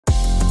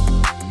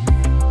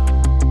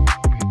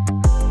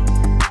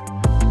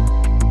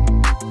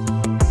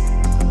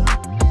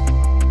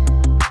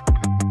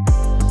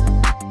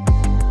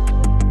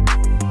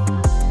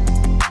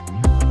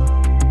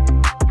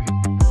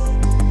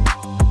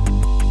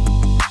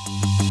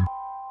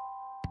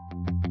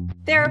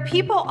There are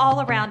people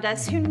all around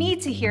us who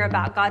need to hear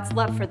about God's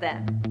love for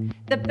them.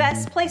 The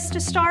best place to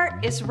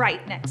start is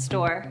right next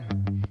door.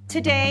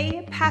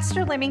 Today,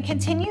 Pastor Lemming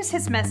continues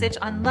his message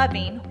on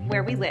loving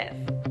where we live.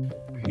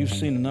 You've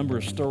seen a number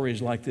of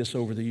stories like this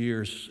over the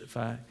years. If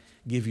I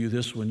give you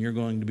this one, you're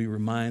going to be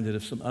reminded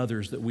of some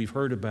others that we've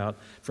heard about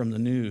from the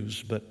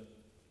news. But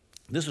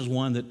this is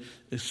one that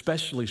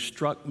especially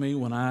struck me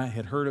when I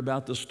had heard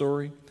about the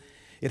story.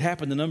 It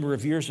happened a number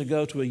of years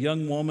ago to a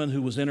young woman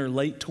who was in her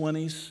late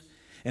 20s.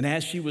 And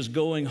as she was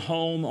going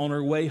home, on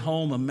her way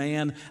home, a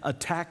man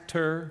attacked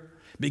her,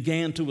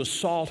 began to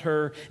assault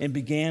her, and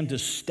began to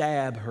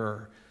stab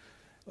her.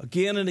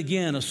 Again and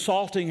again,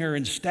 assaulting her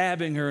and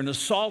stabbing her and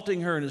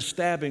assaulting her and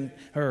stabbing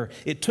her.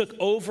 It took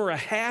over a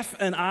half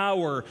an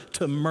hour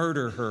to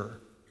murder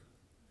her.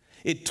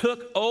 It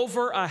took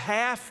over a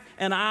half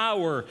an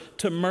hour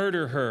to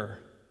murder her.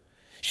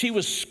 She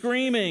was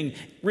screaming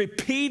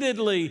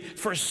repeatedly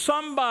for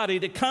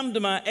somebody to come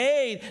to my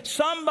aid,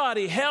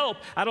 somebody help.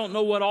 I don't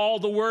know what all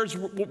the words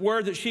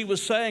were that she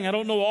was saying. I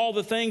don't know all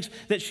the things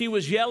that she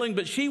was yelling,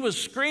 but she was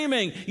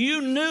screaming.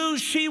 You knew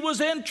she was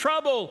in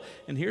trouble.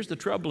 And here's the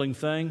troubling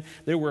thing.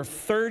 There were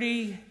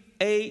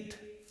 38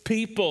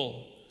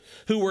 people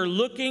who were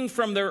looking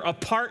from their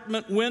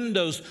apartment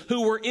windows,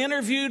 who were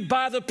interviewed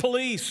by the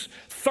police.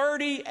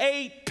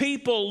 38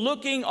 people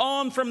looking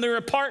on from their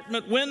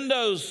apartment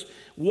windows,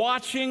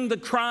 watching the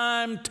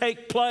crime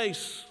take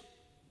place.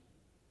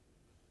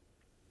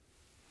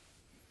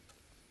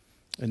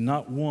 And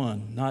not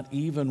one, not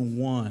even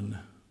one,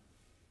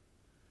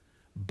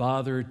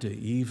 bothered to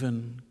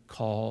even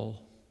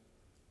call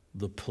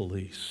the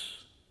police,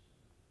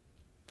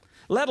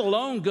 let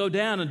alone go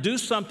down and do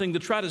something to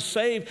try to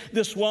save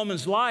this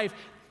woman's life.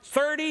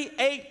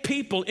 38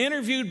 people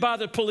interviewed by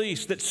the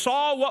police that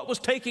saw what was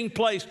taking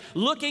place,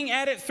 looking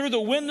at it through the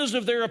windows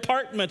of their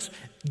apartments,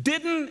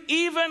 didn't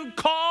even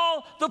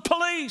call the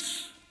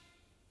police.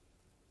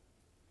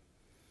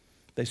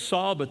 They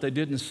saw, but they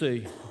didn't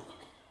see.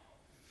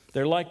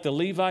 They're like the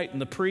Levite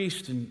and the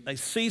priest, and they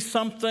see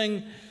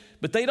something,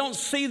 but they don't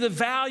see the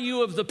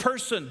value of the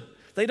person.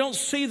 They don't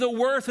see the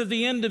worth of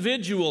the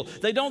individual.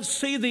 They don't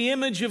see the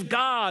image of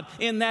God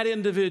in that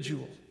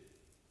individual.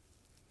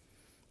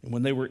 And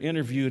when they were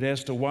interviewed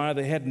as to why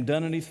they hadn't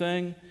done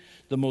anything,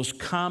 the most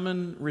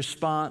common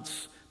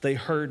response they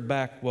heard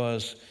back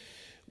was,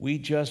 we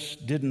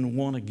just didn't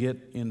want to get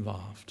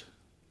involved.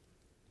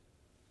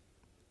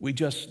 We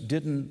just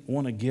didn't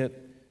want to get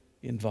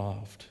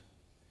involved.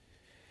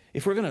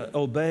 If we're going to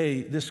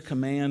obey this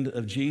command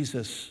of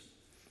Jesus,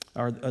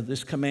 or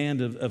this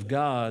command of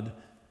God,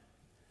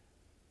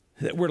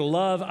 that we're to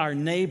love our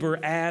neighbor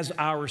as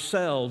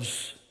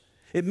ourselves,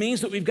 it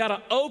means that we've got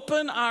to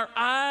open our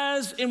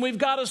eyes and we've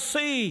got to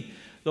see.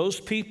 Those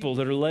people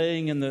that are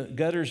laying in the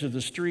gutters of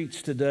the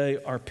streets today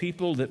are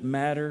people that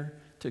matter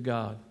to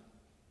God.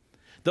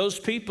 Those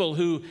people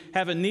who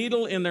have a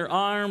needle in their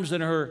arms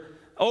and are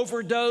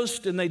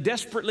overdosed and they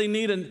desperately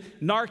need a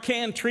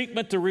Narcan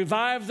treatment to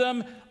revive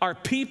them are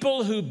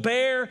people who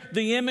bear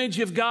the image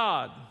of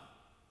God.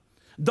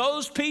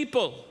 Those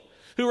people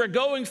who are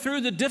going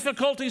through the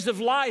difficulties of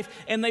life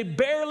and they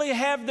barely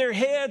have their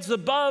heads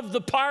above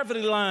the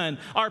poverty line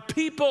are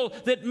people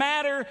that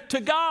matter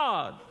to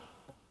God.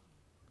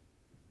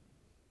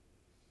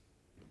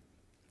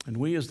 And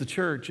we as the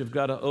church have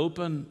got to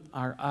open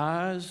our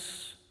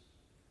eyes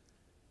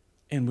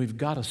and we've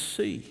got to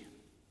see.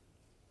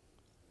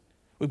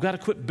 We've got to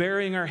quit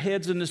burying our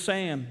heads in the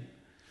sand.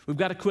 We've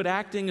got to quit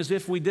acting as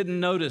if we didn't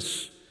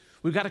notice.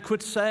 We've got to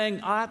quit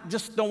saying, I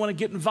just don't want to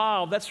get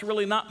involved. That's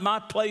really not my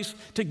place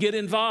to get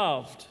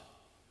involved.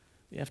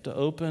 We have to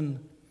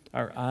open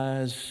our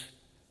eyes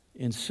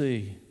and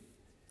see.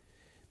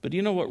 But do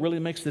you know what really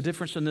makes the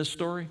difference in this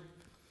story?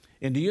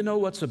 And do you know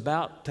what's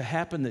about to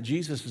happen that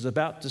Jesus is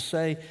about to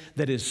say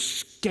that is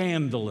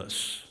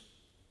scandalous?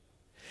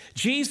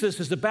 Jesus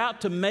is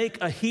about to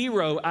make a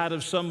hero out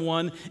of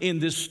someone in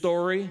this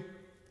story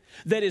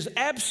that is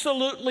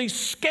absolutely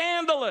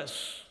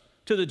scandalous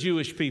to the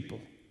Jewish people.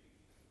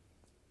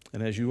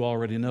 And as you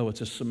already know,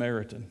 it's a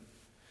Samaritan.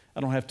 I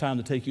don't have time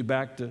to take you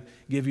back to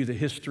give you the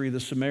history of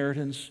the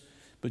Samaritans,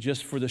 but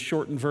just for the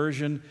shortened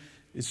version,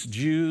 it's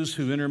Jews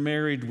who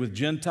intermarried with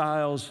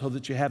Gentiles so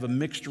that you have a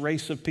mixed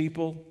race of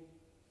people.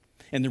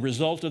 And the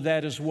result of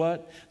that is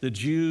what? The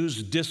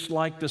Jews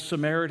disliked the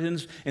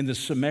Samaritans, and the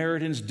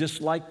Samaritans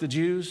disliked the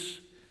Jews.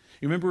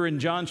 You remember in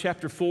John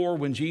chapter 4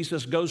 when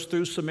Jesus goes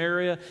through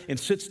Samaria and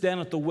sits down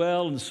at the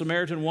well, and the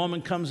Samaritan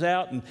woman comes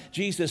out, and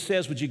Jesus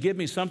says, would you give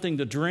me something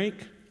to drink?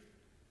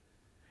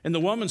 And the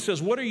woman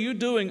says, what are you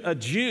doing, a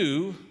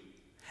Jew,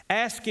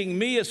 asking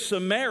me, a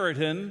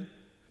Samaritan,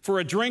 for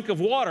a drink of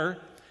water?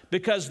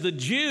 Because the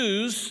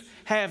Jews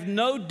have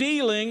no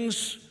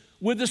dealings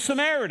with the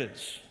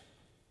Samaritans.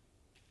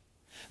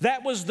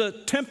 That was the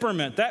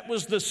temperament, that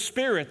was the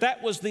spirit,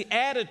 that was the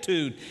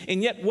attitude.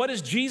 And yet, what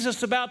is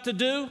Jesus about to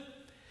do?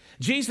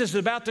 Jesus is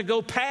about to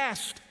go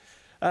past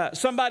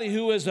somebody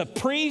who is a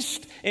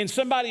priest and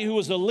somebody who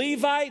is a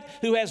Levite,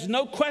 who has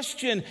no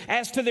question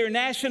as to their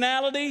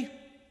nationality.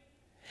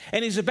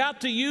 And he's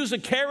about to use a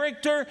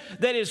character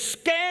that is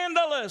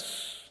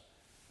scandalous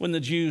when the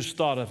Jews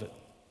thought of it.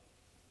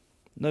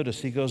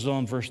 Notice he goes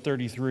on, verse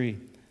 33.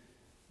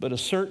 But a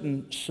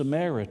certain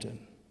Samaritan,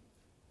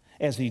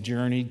 as he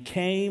journeyed,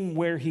 came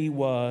where he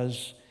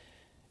was,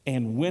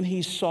 and when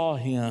he saw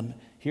him,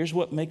 here's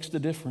what makes the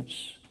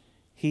difference.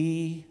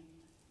 He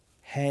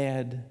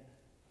had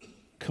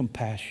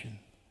compassion.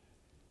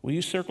 Will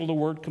you circle the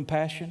word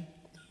compassion?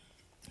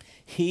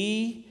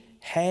 He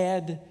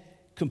had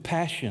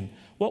compassion.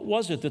 What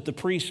was it that the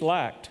priest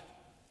lacked?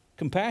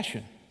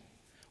 Compassion.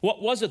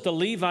 What was it the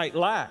Levite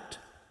lacked?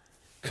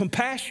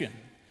 Compassion.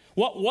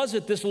 What was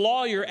it this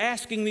lawyer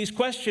asking these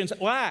questions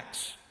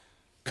lacks?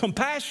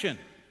 Compassion.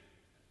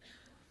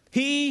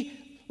 He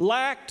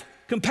lacked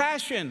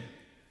compassion.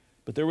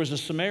 But there was a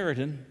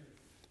Samaritan,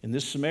 and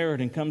this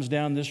Samaritan comes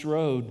down this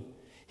road.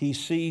 He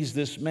sees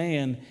this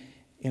man,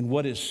 and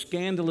what is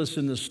scandalous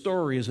in the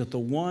story is that the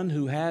one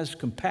who has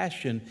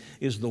compassion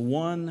is the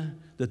one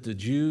that the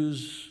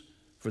Jews,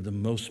 for the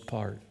most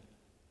part,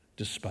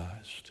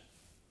 despised.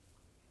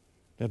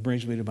 That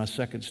brings me to my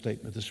second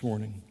statement this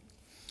morning.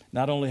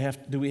 Not only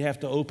do we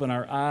have to open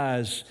our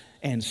eyes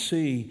and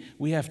see,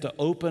 we have to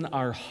open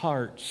our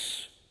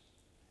hearts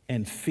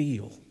and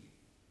feel.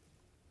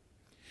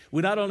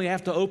 We not only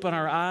have to open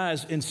our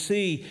eyes and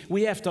see,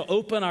 we have to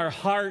open our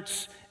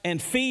hearts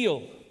and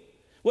feel.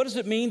 What does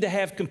it mean to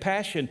have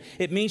compassion?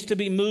 It means to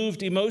be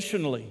moved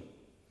emotionally.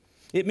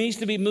 It means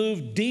to be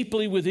moved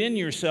deeply within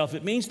yourself.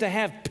 It means to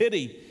have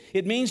pity.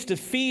 It means to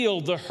feel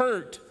the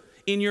hurt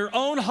in your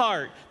own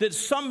heart that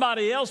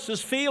somebody else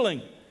is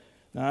feeling.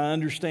 Now, I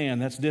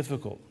understand that's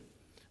difficult.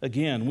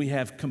 Again, we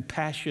have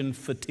compassion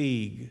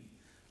fatigue.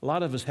 A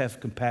lot of us have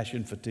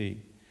compassion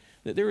fatigue.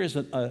 There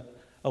isn't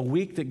a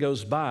week that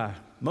goes by.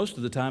 Most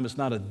of the time, it's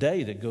not a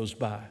day that goes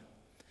by.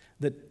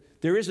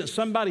 That there isn't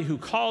somebody who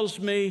calls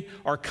me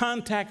or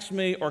contacts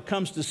me or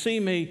comes to see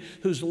me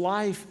whose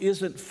life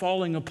isn't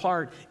falling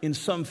apart in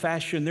some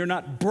fashion. They're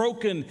not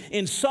broken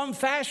in some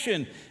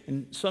fashion.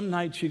 And some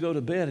nights you go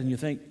to bed and you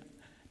think,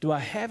 do I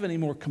have any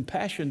more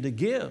compassion to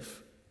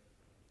give?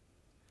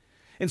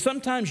 And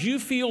sometimes you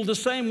feel the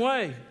same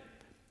way.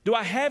 Do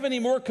I have any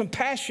more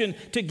compassion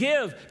to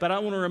give? But I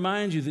want to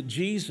remind you that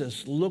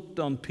Jesus looked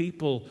on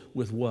people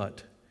with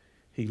what?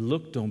 He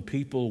looked on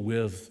people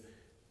with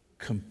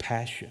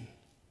compassion.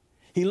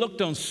 He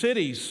looked on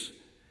cities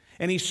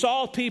and he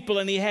saw people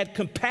and he had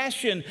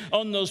compassion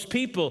on those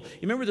people.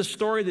 You remember the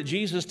story that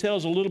Jesus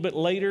tells a little bit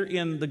later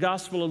in the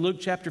Gospel of Luke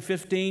chapter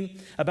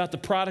 15 about the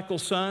prodigal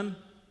son?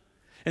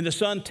 And the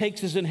son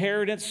takes his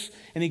inheritance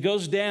and he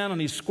goes down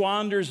and he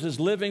squanders his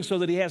living so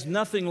that he has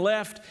nothing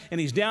left. And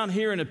he's down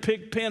here in a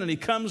pig pen and he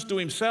comes to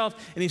himself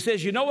and he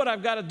says, you know what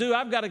I've got to do?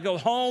 I've got to go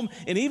home.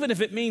 And even if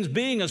it means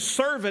being a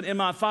servant in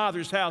my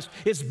father's house,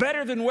 it's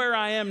better than where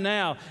I am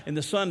now. And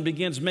the son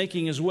begins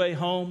making his way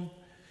home.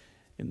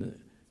 And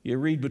you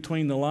read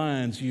between the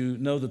lines, you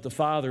know that the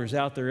father is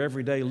out there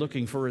every day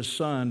looking for his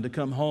son to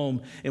come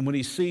home. And when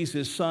he sees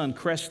his son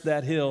crest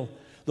that hill,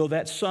 though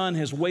that son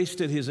has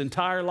wasted his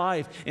entire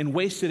life and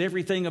wasted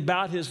everything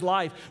about his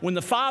life, when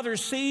the father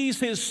sees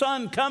his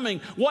son coming,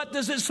 what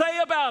does it say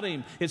about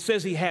him? It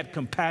says he had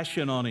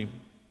compassion on him.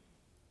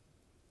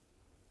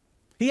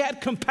 He had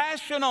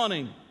compassion on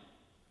him.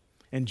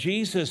 And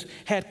Jesus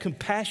had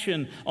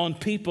compassion on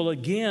people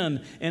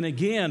again and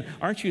again.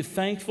 Aren't you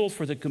thankful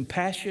for the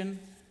compassion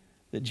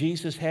that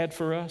Jesus had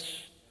for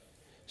us?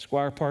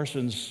 Squire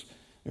Parsons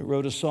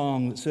wrote a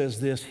song that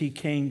says this, he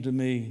came to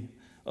me,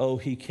 oh,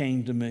 he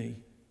came to me.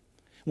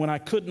 When I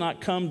could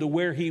not come to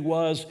where he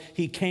was,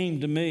 he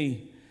came to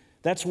me.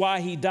 That's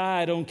why he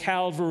died on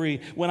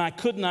Calvary. When I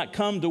could not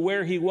come to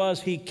where he was,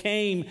 he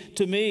came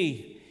to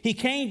me. He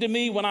came to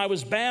me when I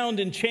was bound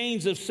in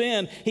chains of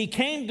sin. He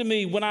came to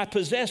me when I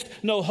possessed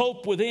no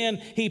hope within.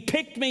 He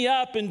picked me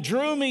up and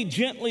drew me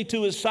gently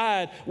to his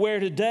side, where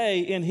today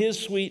in his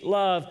sweet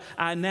love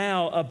I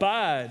now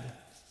abide.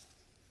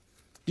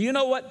 Do you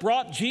know what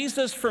brought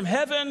Jesus from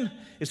heaven?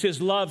 It's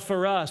his love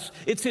for us.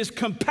 It's his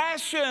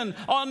compassion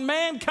on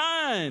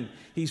mankind.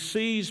 He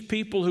sees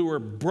people who are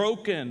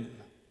broken.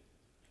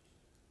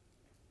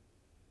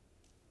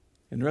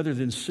 And rather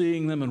than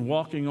seeing them and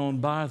walking on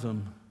by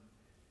them,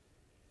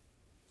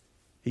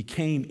 he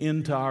came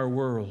into our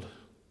world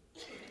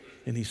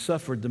and he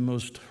suffered the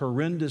most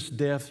horrendous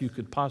death you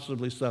could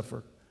possibly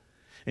suffer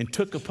and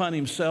took upon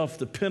himself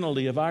the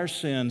penalty of our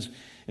sins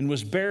and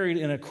was buried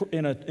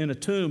in a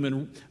tomb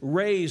and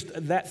raised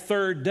that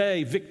third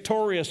day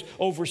victorious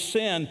over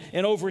sin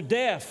and over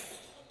death.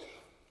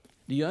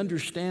 Do you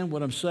understand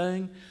what I'm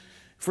saying?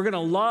 If we're going to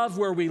love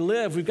where we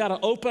live, we've got to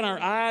open our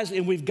eyes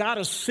and we've got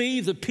to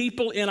see the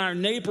people in our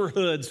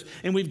neighborhoods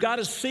and we've got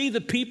to see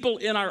the people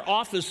in our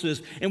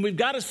offices and we've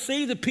got to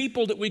see the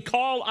people that we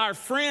call our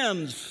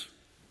friends.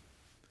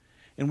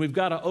 And we've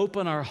got to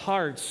open our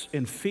hearts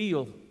and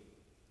feel.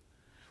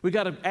 We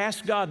got to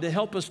ask God to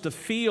help us to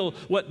feel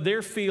what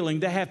they're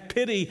feeling, to have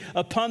pity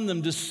upon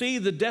them, to see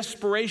the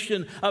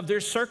desperation of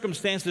their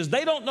circumstances.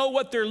 They don't know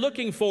what they're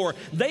looking for.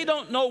 They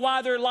don't know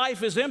why their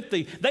life is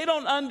empty. They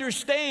don't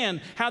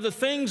understand how the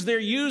things they're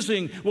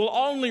using will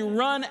only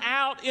run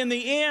out in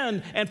the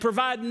end and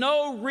provide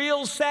no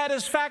real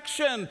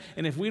satisfaction.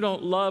 And if we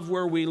don't love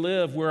where we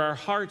live, where our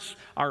hearts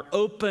are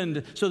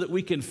opened so that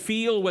we can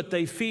feel what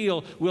they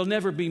feel, we'll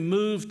never be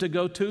moved to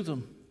go to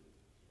them.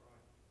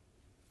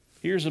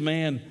 Here's a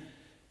man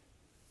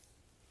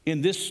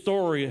in this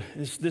story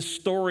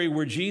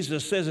where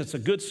Jesus says it's a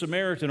good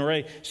Samaritan or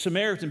a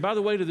Samaritan. By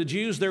the way, to the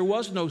Jews, there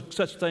was no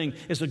such thing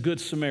as a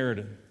good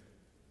Samaritan.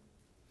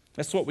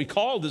 That's what we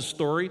call this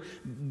story.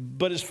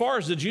 But as far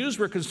as the Jews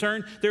were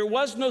concerned, there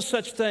was no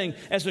such thing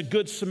as a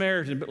good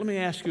Samaritan. But let me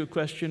ask you a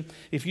question.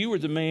 If you were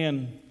the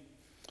man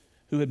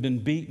who had been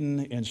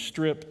beaten and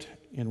stripped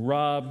and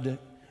robbed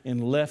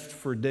and left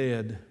for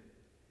dead,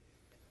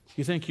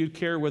 you think you'd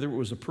care whether it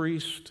was a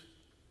priest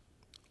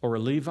or a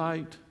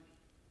Levite,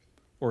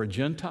 or a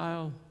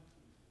Gentile,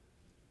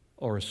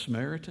 or a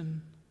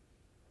Samaritan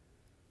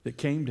that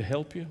came to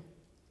help you?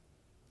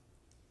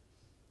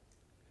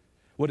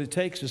 What it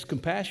takes is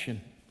compassion.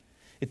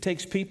 It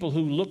takes people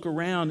who look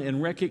around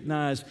and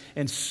recognize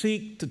and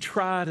seek to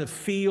try to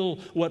feel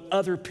what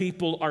other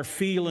people are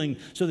feeling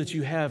so that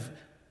you have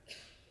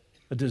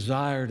a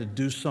desire to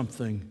do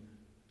something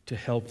to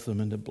help them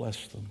and to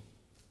bless them.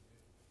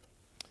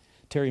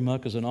 Terry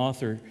Muck is an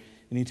author,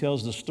 and he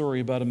tells the story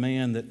about a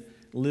man that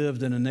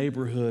lived in a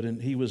neighborhood, and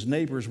he was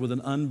neighbors with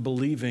an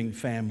unbelieving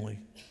family.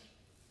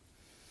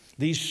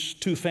 These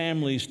two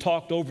families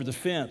talked over the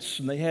fence,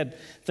 and they had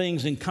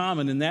things in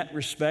common in that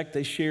respect.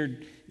 They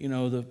shared,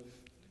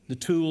 the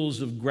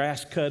tools of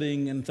grass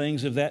cutting and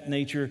things of that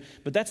nature,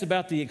 but that's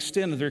about the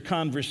extent of their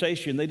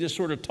conversation. They just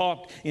sort of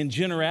talked in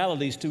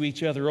generalities to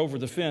each other over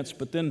the fence,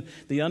 but then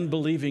the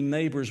unbelieving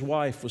neighbor's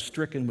wife was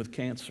stricken with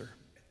cancer.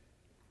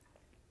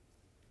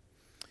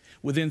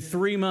 Within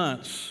 3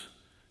 months,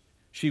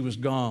 she was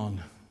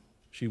gone.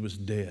 She was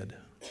dead.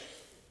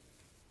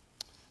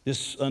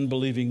 This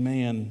unbelieving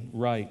man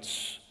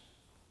writes,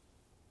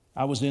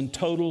 I was in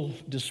total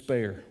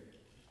despair.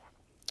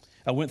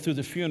 I went through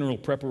the funeral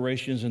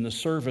preparations and the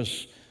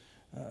service,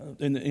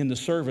 in the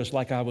service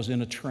like I was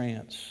in a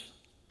trance.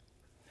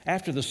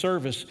 After the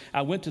service,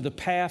 I went to the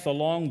path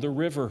along the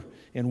river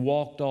and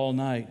walked all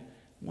night.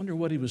 I wonder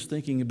what he was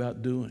thinking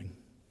about doing.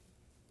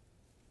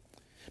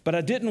 But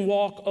I didn't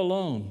walk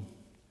alone.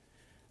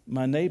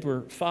 My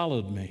neighbor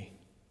followed me.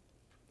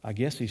 I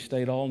guess he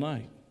stayed all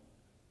night.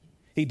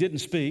 He didn't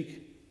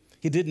speak.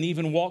 He didn't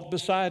even walk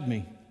beside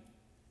me.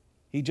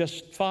 He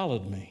just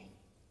followed me.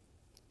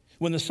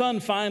 When the sun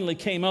finally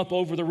came up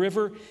over the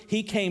river,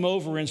 he came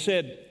over and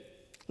said,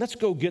 let's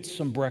go get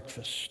some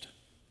breakfast.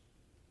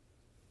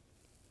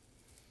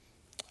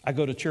 I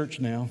go to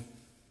church now,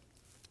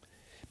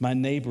 my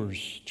neighbor's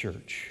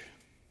church.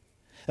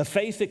 A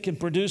faith that can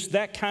produce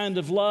that kind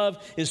of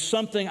love is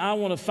something I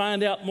want to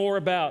find out more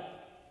about.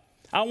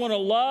 I want to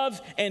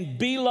love and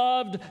be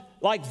loved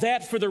like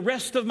that for the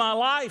rest of my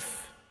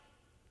life.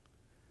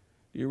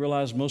 Do you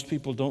realize most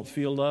people don't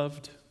feel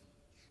loved?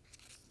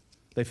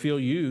 They feel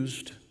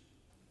used.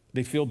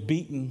 They feel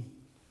beaten,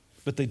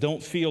 but they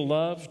don't feel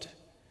loved.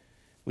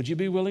 Would you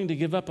be willing to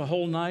give up a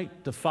whole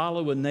night to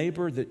follow a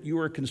neighbor that you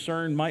are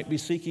concerned might be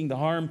seeking to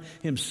harm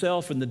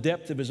himself in the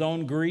depth of his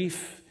own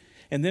grief?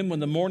 And then when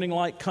the morning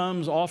light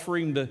comes, offer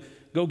him to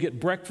go get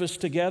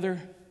breakfast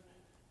together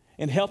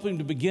and help him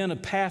to begin a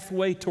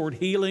pathway toward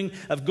healing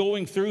of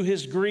going through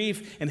his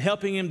grief and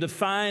helping him to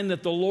find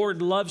that the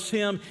Lord loves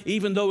him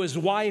even though his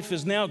wife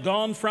is now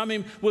gone from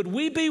him? Would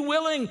we be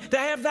willing to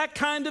have that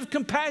kind of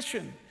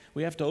compassion?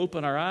 We have to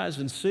open our eyes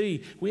and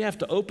see. We have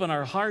to open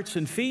our hearts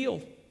and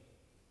feel.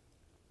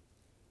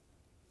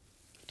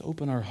 To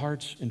open our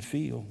hearts and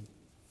feel.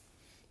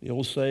 The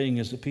old saying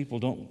is that people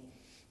don't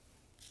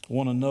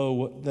want to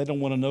know, they don't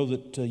want to know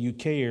that you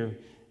care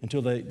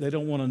until they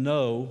don't want to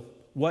know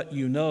what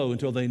you know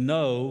until they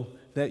know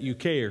that you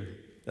care.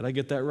 Did I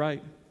get that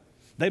right?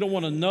 They don't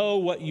want to know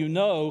what you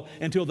know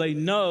until they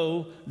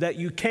know that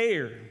you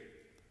care.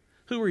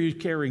 Who are you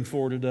caring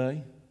for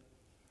today?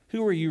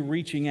 Who are you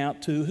reaching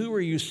out to? Who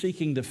are you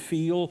seeking to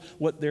feel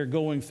what they're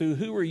going through?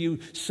 Who are you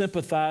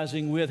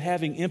sympathizing with,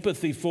 having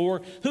empathy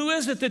for? Who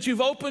is it that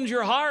you've opened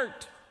your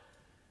heart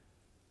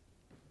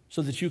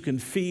so that you can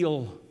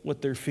feel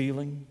what they're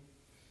feeling?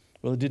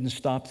 Well, it didn't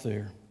stop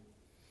there.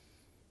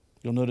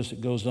 You'll notice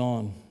it goes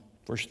on.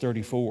 Verse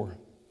 34.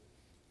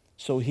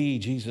 So he,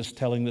 Jesus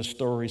telling this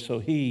story, so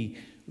he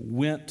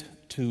went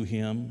to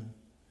him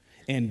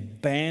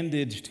and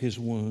bandaged his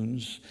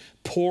wounds,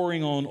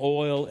 pouring on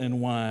oil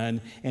and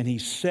wine, and he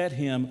set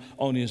him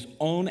on his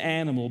own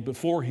animal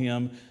before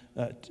him,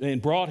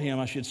 and brought him,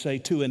 I should say,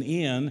 to an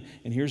inn.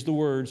 And here's the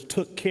words,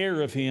 took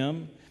care of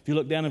him. If you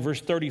look down in verse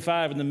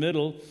 35 in the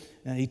middle,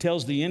 he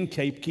tells the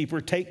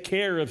innkeeper, take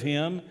care of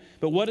him.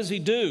 But what does he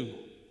do?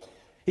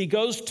 He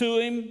goes to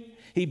him,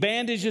 He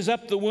bandages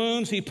up the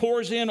wounds. He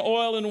pours in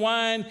oil and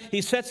wine.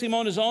 He sets him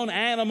on his own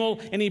animal,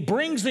 and he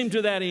brings him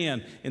to that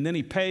inn. And then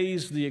he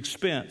pays the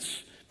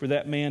expense for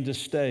that man to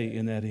stay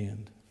in that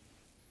inn.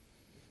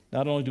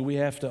 Not only do we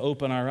have to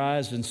open our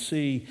eyes and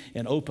see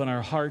and open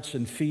our hearts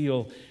and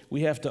feel,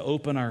 we have to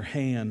open our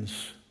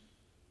hands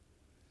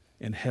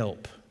and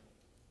help.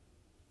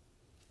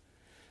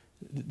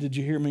 Did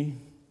you hear me?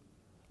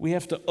 We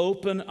have to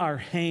open our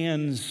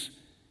hands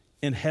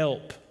and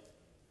help.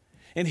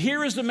 And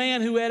here is a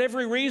man who had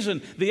every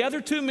reason. The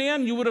other two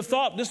men, you would have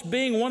thought, this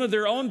being one of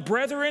their own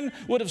brethren,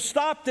 would have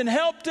stopped and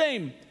helped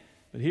him.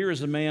 But here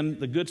is a man,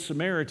 the Good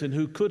Samaritan,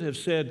 who could have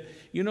said,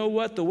 you know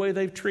what, the way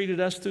they've treated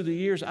us through the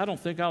years, I don't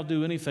think I'll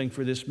do anything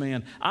for this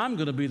man. I'm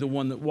going to be the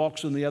one that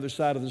walks on the other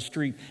side of the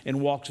street and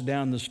walks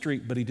down the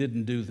street. But he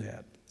didn't do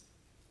that.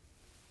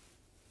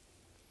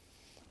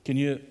 Can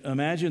you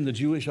imagine the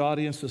Jewish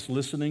audience that's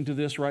listening to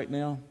this right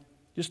now?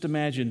 Just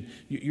imagine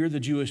you're the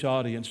Jewish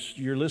audience.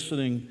 You're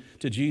listening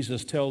to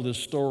Jesus tell this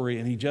story,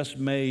 and he just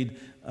made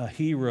a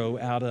hero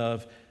out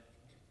of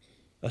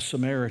a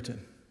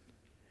Samaritan.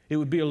 It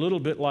would be a little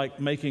bit like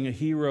making a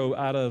hero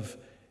out of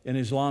an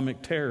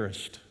Islamic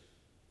terrorist.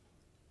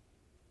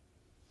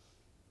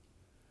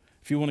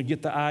 If you want to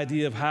get the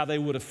idea of how they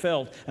would have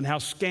felt and how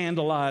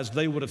scandalized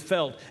they would have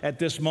felt at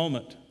this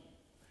moment.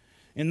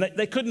 And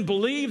they couldn't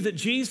believe that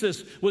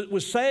Jesus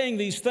was saying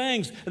these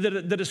things,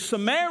 that a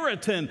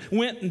Samaritan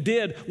went and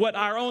did what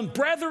our own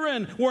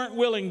brethren weren't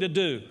willing to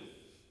do.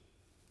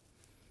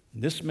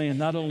 This man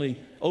not only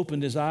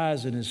opened his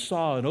eyes and he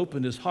saw and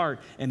opened his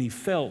heart and he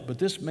felt, but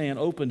this man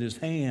opened his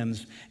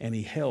hands and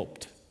he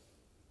helped.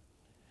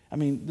 I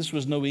mean, this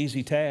was no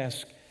easy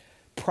task.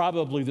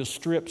 Probably the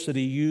strips that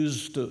he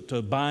used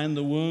to bind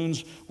the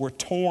wounds were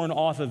torn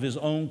off of his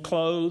own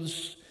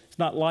clothes. It's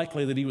not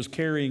likely that he was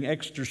carrying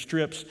extra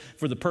strips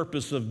for the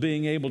purpose of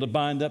being able to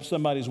bind up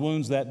somebody's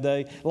wounds that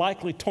day.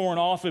 Likely torn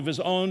off of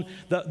his own.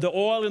 The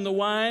oil in the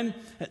wine,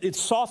 it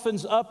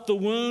softens up the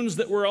wounds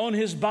that were on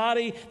his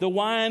body. The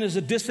wine is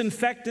a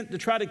disinfectant to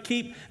try to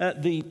keep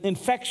the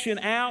infection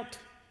out.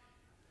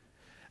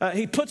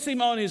 He puts him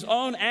on his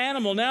own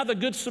animal. Now the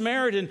Good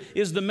Samaritan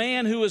is the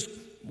man who is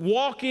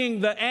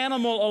walking the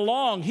animal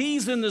along.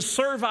 He's in the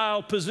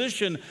servile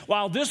position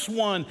while this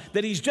one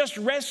that he's just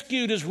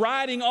rescued is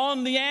riding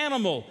on the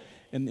animal.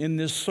 And in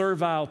this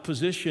servile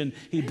position,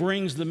 he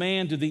brings the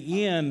man to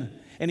the inn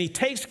and he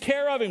takes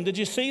care of him. Did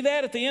you see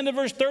that at the end of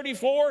verse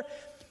 34?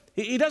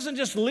 He doesn't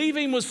just leave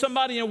him with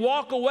somebody and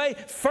walk away.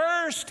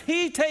 First,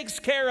 he takes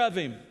care of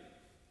him.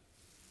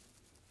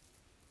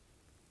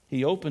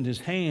 He opened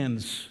his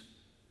hands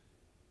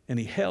and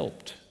he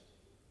helped.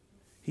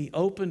 He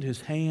opened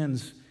his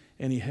hands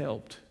and he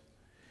helped.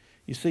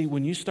 You see,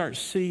 when you start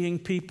seeing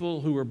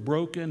people who are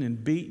broken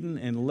and beaten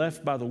and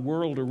left by the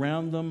world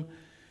around them,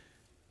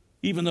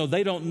 even though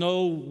they don't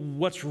know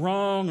what's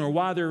wrong or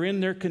why they're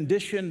in their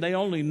condition, they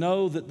only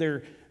know that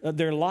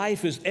their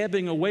life is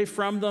ebbing away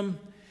from them,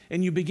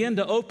 and you begin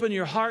to open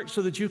your heart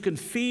so that you can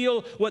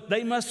feel what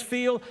they must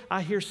feel.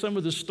 I hear some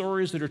of the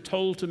stories that are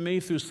told to me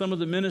through some of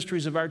the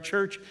ministries of our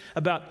church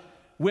about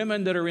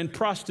women that are in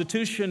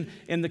prostitution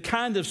and the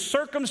kind of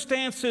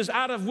circumstances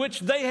out of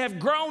which they have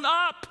grown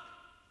up.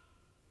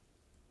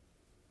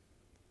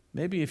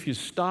 Maybe if you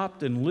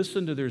stopped and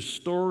listened to their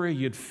story,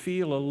 you'd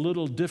feel a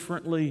little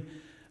differently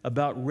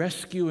about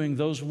rescuing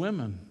those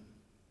women,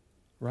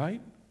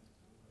 right?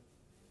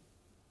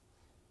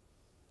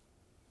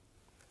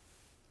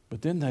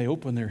 But then they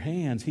opened their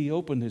hands. He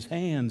opened his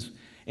hands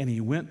and he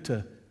went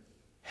to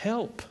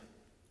help.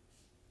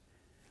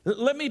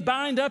 Let me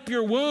bind up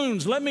your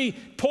wounds. Let me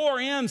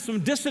pour in some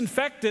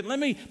disinfectant. Let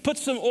me put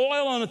some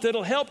oil on it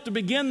that'll help to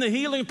begin the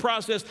healing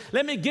process.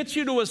 Let me get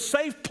you to a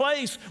safe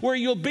place where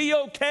you'll be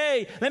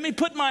okay. Let me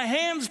put my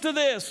hands to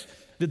this.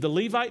 Did the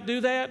Levite do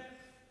that?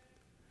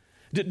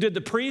 Did the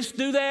priest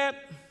do that?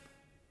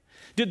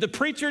 Did the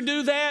preacher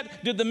do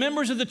that? Did the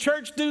members of the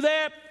church do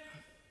that?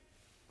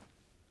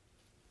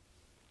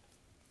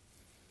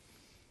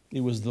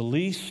 It was the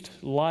least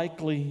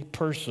likely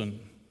person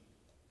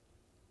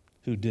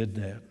who did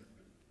that.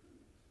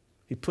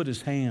 He put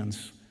his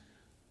hands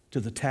to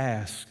the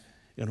task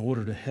in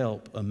order to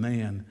help a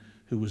man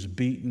who was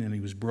beaten and he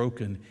was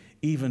broken,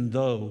 even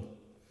though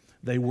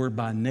they were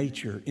by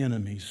nature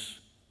enemies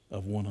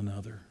of one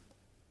another.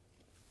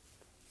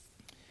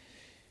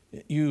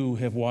 You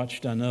have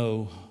watched, I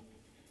know,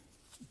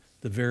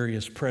 the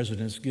various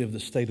presidents give the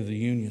State of the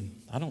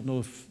Union. I don't know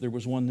if there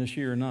was one this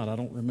year or not. I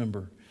don't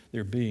remember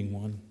there being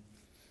one.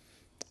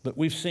 But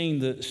we've seen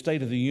the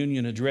State of the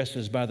Union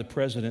addresses by the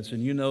presidents,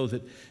 and you know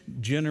that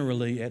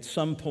generally at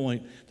some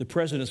point the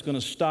president's going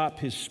to stop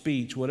his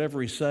speech, whatever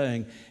he's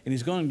saying, and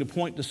he's going to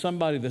point to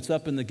somebody that's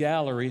up in the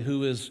gallery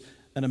who is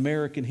an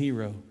American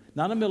hero.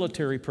 Not a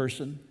military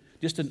person,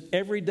 just an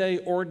everyday,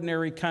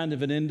 ordinary kind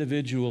of an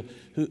individual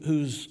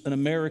who's an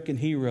American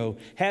hero.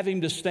 Have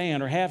him to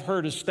stand or have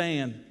her to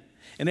stand,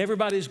 and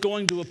everybody's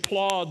going to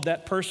applaud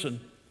that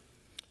person.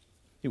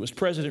 It was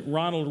President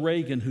Ronald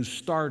Reagan who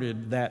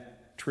started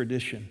that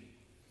tradition.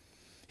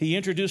 He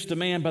introduced a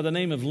man by the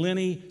name of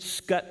Lenny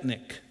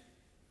Skutnik.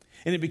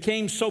 And it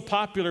became so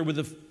popular with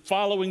the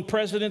following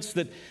presidents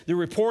that the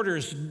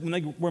reporters, when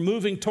they were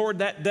moving toward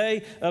that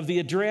day of the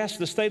address,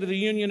 the State of the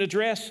Union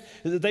address,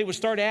 they would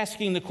start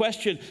asking the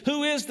question,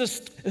 who is the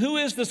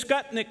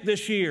Skutnik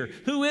this year?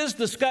 Who is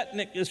the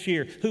Skutnik this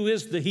year? Who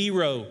is the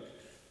hero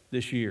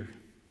this year?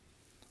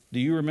 Do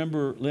you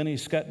remember Lenny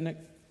Skutnik?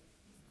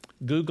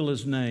 Google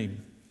his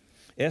name.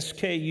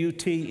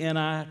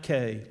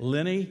 Skutnik.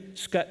 Lenny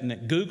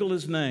Skutnik. Google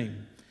his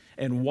name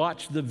and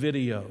watch the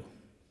video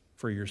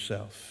for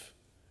yourself.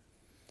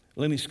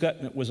 Lenny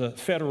Skutnik was a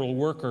federal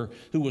worker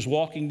who was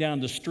walking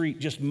down the street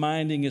just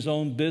minding his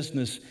own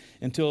business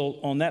until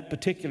on that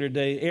particular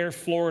day, Air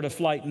Florida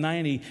Flight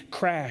 90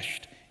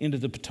 crashed into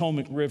the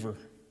Potomac River.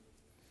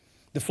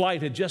 The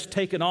flight had just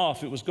taken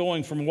off. It was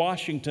going from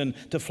Washington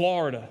to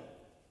Florida.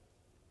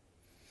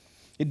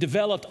 It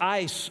developed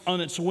ice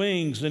on its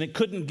wings and it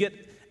couldn't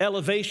get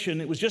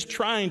elevation. It was just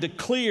trying to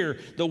clear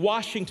the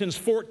Washington's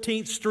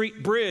 14th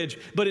Street Bridge,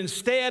 but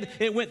instead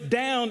it went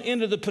down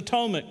into the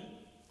Potomac.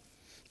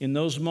 In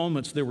those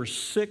moments, there were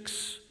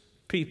 6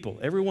 people.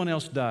 Everyone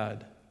else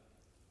died.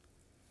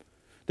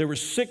 There were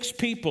 6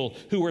 people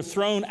who were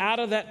thrown out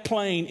of that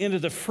plane into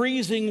the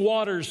freezing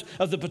waters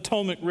of the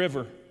Potomac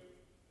River.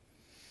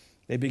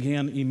 They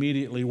began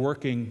immediately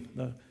working,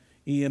 the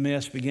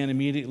EMS began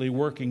immediately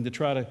working to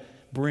try to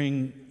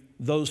bring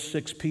those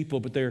 6 people,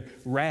 but their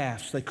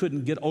rafts, they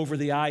couldn't get over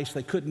the ice,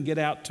 they couldn't get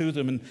out to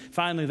them, and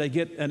finally they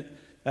get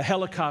a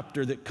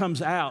helicopter that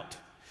comes out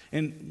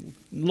and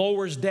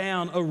lowers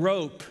down a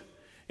rope.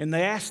 And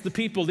they asked the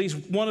people,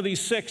 one of these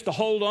 6, to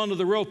hold onto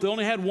the rope. They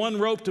only had one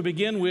rope to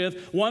begin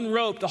with, one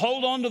rope to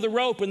hold onto the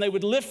rope, and they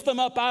would lift them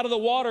up out of the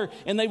water,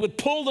 and they would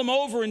pull them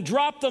over and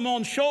drop them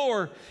on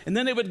shore, and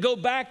then they would go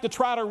back to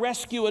try to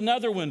rescue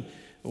another one.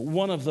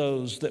 One of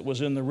those that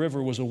was in the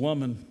river was a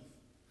woman.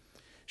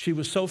 She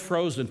was so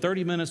frozen,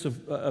 30 minutes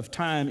of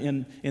time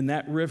in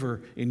that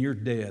river, and you're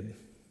dead.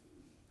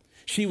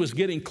 She was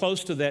getting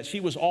close to that. She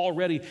was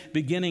already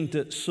beginning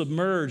to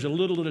submerge, a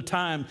little at a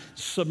time,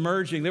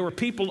 submerging. There were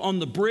people on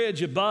the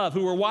bridge above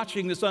who were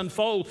watching this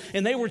unfold,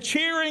 and they were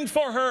cheering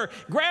for her.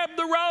 Grab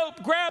the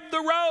rope, grab the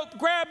rope,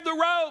 grab the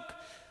rope.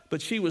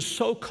 But she was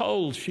so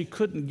cold, she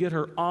couldn't get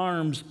her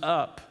arms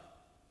up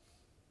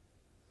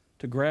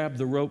to grab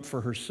the rope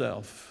for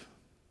herself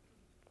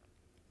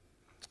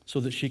so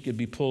that she could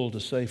be pulled to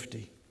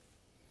safety.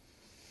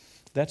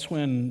 That's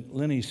when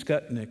Lenny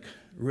Skutnik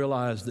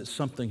realized that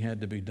something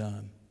had to be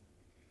done.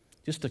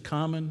 Just a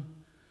common,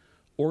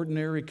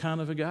 ordinary kind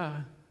of a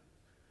guy.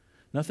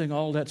 Nothing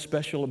all that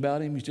special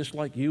about him. He's just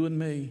like you and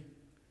me.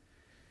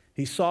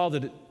 He saw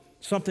that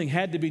something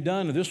had to be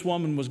done, and this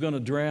woman was going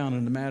to drown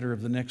in a matter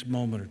of the next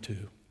moment or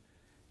two.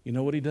 You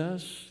know what he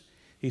does?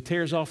 He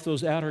tears off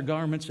those outer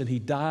garments and he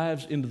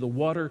dives into the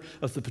water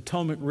of the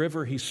Potomac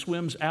River. He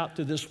swims out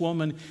to this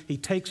woman. He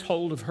takes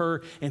hold of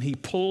her and he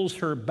pulls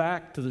her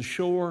back to the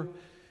shore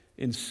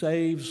and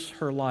saves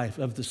her life.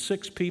 Of the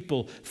 6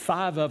 people,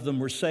 5 of them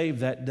were saved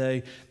that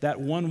day. That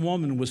one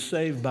woman was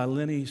saved by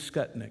Lenny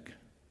Skutnik.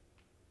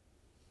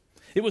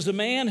 It was a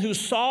man who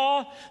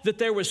saw that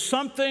there was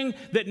something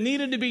that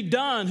needed to be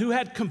done, who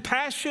had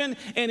compassion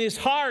in his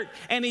heart,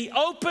 and he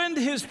opened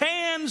his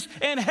hands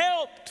and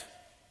helped.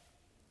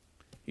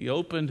 He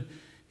opened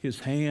his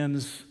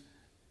hands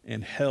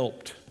and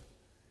helped.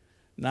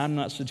 Now, I'm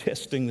not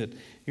suggesting that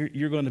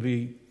you're going to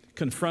be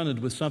confronted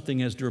with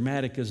something as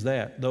dramatic as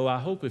that, though I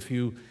hope if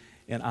you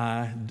and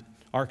I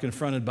are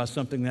confronted by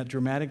something that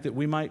dramatic that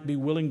we might be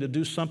willing to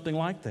do something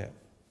like that.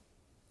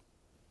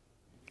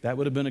 That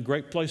would have been a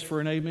great place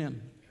for an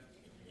amen.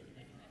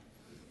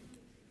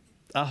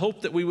 I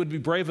hope that we would be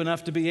brave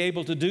enough to be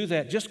able to do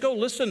that. Just go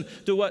listen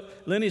to what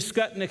Lenny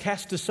Skutnik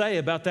has to say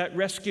about that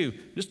rescue.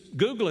 Just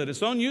Google it.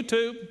 It's on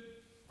YouTube.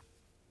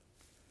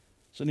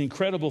 It's an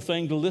incredible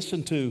thing to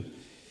listen to.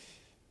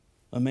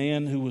 A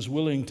man who was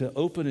willing to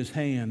open his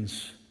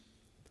hands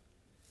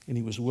and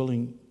he was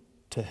willing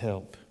to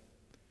help.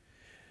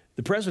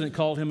 The president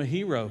called him a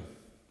hero.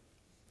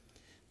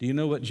 Do you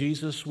know what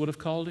Jesus would have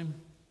called him?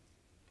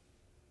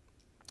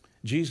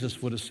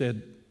 Jesus would have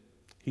said,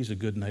 he's a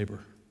good neighbor.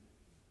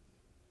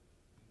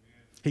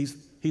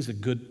 He's a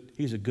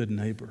good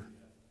neighbor.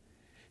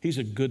 He's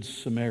a good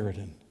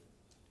Samaritan.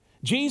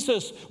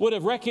 Jesus would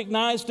have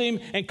recognized him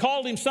and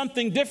called him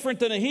something different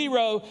than a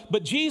hero,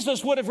 but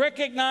Jesus would have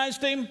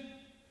recognized him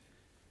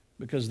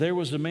because there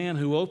was a man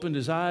who opened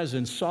his eyes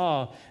and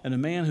saw, and a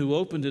man who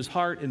opened his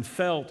heart and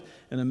felt,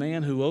 and a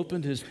man who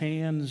opened his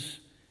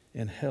hands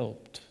and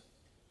helped.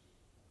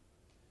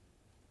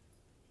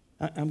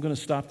 I'm going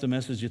to stop the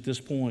message at this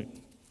point,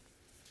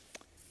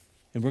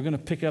 and we're going to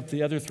pick up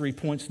the other 3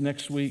 points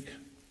next week.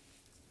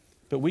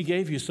 But we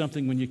gave you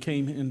something when you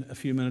came in a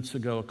few minutes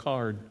ago, a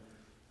card.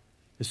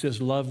 It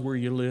says, love where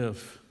you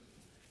live.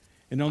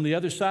 And on the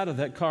other side of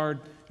that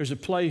card, there's a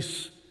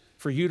place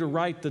for you to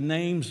write the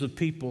names of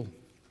people.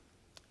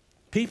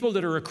 People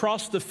that are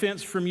across the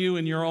fence from you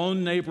in your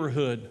own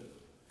neighborhood.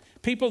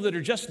 People that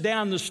are just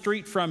down the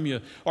street from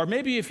you. Or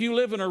maybe if you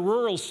live in a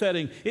rural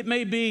setting, it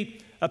may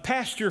be a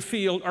pasture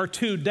field or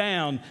 2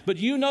 down. But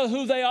you know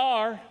who they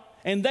are.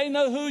 and they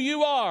know who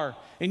you are,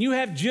 and you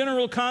have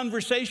general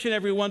conversation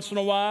every once in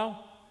a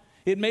while.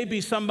 It may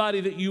be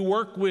somebody that you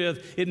work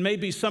with. It may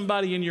be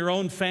somebody in your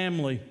own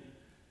family.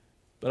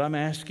 But I'm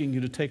asking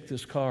you to take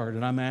this card,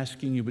 and I'm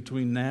asking you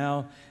between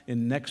now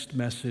and next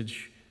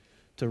message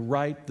to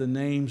write the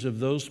names of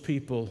those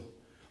people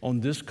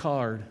on this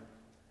card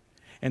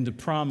and to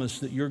promise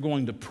that you're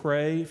going to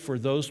pray for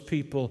those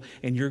people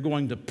and you're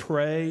going to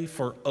pray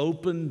for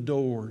open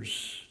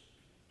doors.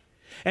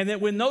 And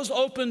that when those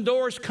open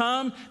doors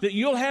come, that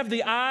you'll have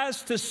the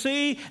eyes to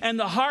see and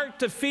the heart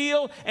to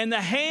feel and the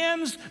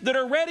hands that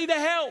are ready to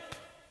help.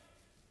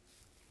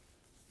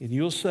 And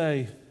you'll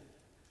say,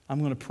 I'm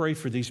going to pray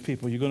for these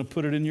people. You're going to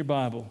put it in your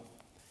Bible.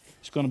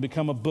 It's going to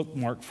become a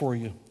bookmark for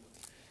you.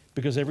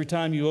 Because every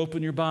time you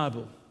open your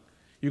Bible,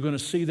 you're going to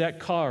see that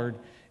card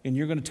and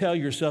you're going to tell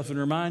yourself and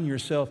remind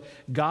yourself,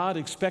 God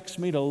expects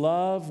me to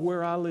love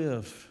where I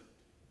live.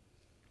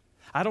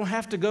 I don't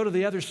have to go to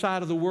the other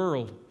side of the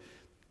world.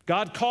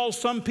 God calls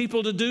some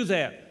people to do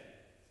that.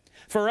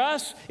 For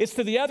us, it's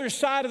to the other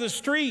side of the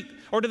street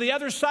or to the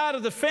other side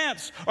of the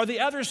fence or the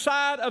other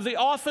side of the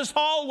office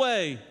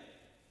hallway.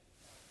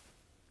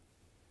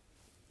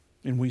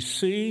 And we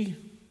see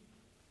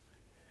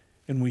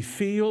and we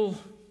feel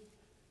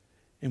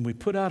and we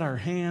put out our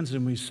hands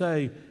and we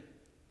say,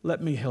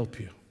 let me help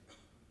you.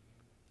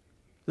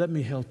 Let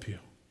me help you.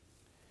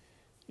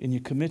 And you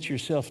commit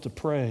yourself to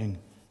praying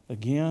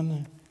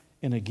again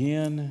and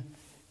again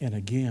and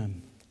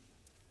again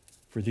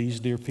for these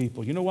dear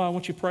people. You know why I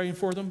want you praying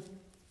for them?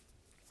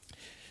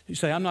 You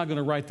say, I'm not going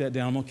to write that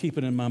down. I'm going to keep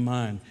it in my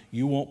mind.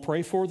 You won't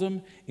pray for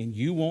them, and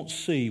you won't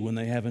see when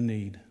they have a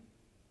need.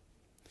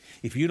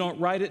 If you don't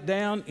write it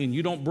down, and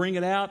you don't bring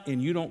it out,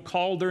 and you don't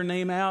call their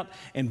name out,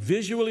 and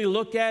visually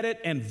look at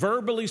it, and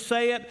verbally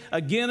say it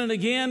again and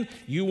again,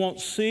 you won't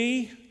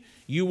see,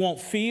 you won't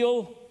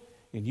feel,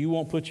 and you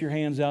won't put your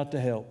hands out to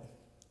help.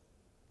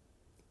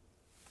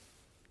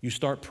 You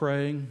start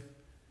praying.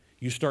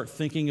 You start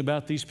thinking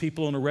about these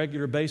people on a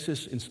regular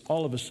basis, and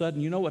all of a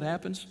sudden, you know what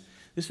happens?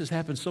 This has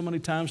happened so many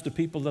times to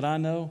people that I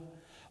know.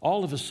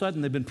 All of a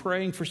sudden, they've been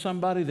praying for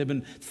somebody. They've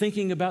been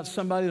thinking about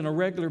somebody on a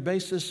regular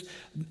basis.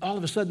 All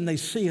of a sudden, they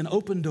see an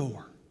open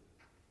door.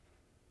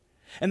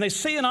 And they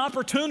see an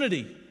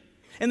opportunity.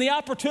 And the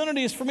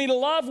opportunity is for me to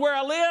love where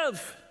I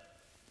live.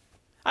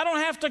 I don't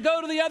have to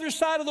go to the other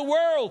side of the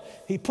world.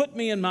 He put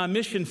me in my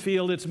mission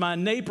field. It's my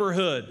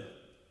neighborhood.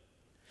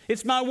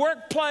 It's my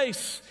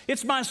workplace.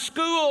 It's my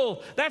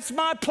school. That's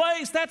my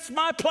place. That's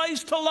my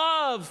place to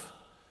love.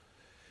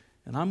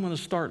 And I'm going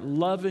to start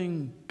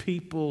loving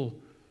people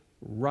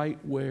right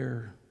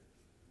where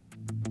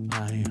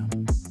I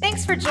am.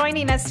 Thanks for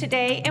joining us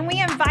today, and we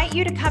invite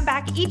you to come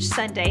back each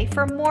Sunday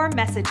for more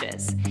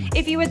messages.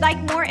 If you would like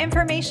more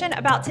information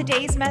about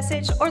today's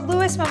message or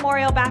Lewis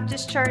Memorial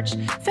Baptist Church,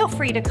 feel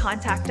free to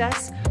contact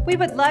us. We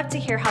would love to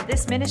hear how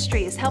this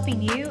ministry is helping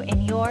you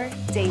in your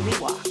daily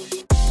walk.